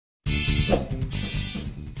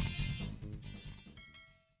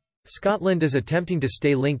Scotland is attempting to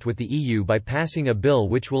stay linked with the EU by passing a bill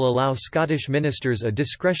which will allow Scottish ministers a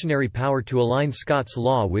discretionary power to align Scots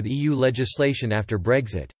law with EU legislation after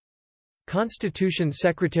Brexit. Constitution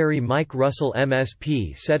Secretary Mike Russell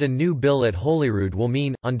MSP said a new bill at Holyrood will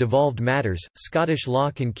mean, on devolved matters, Scottish law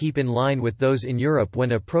can keep in line with those in Europe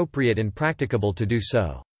when appropriate and practicable to do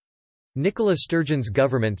so. Nicola Sturgeon's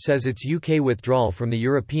government says its UK withdrawal from the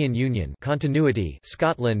European Union Continuity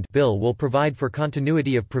Scotland bill will provide for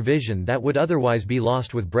continuity of provision that would otherwise be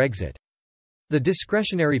lost with Brexit. The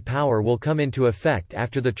discretionary power will come into effect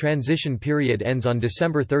after the transition period ends on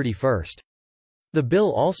December 31. The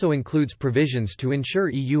bill also includes provisions to ensure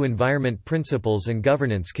EU environment principles and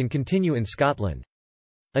governance can continue in Scotland.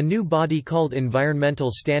 A new body called Environmental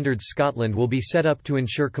Standards Scotland will be set up to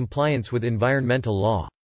ensure compliance with environmental law.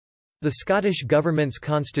 The Scottish Government's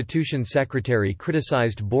Constitution Secretary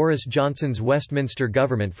criticised Boris Johnson's Westminster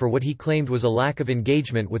government for what he claimed was a lack of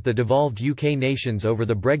engagement with the devolved UK nations over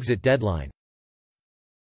the Brexit deadline.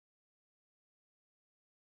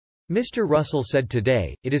 Mr. Russell said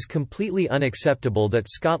today, "It is completely unacceptable that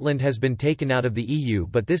Scotland has been taken out of the EU,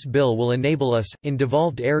 but this bill will enable us, in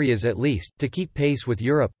devolved areas at least, to keep pace with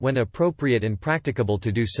Europe, when appropriate and practicable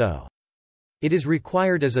to do so. It is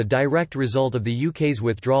required as a direct result of the UK's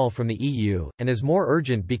withdrawal from the EU, and is more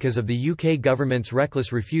urgent because of the UK government's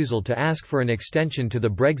reckless refusal to ask for an extension to the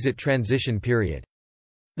Brexit transition period.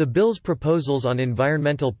 The bill's proposals on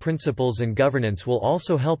environmental principles and governance will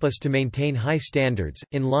also help us to maintain high standards,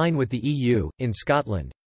 in line with the EU, in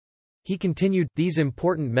Scotland." He continued, "These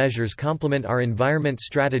important measures complement our Environment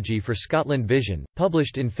Strategy for Scotland Vision,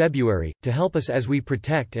 published in February, to help us as we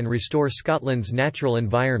protect and restore Scotland's natural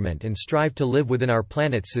environment and strive to live within our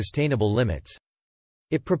planet's sustainable limits."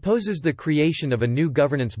 It proposes the creation of a new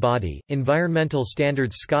governance body, Environmental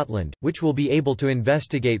Standards Scotland, which will be able to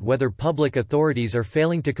investigate whether public authorities are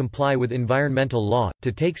failing to comply with environmental law,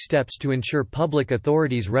 to take steps to ensure public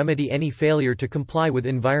authorities remedy any failure to comply with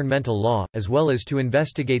environmental law, as well as to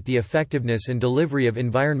investigate the effectiveness and delivery of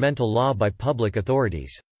environmental law by public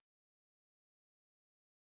authorities.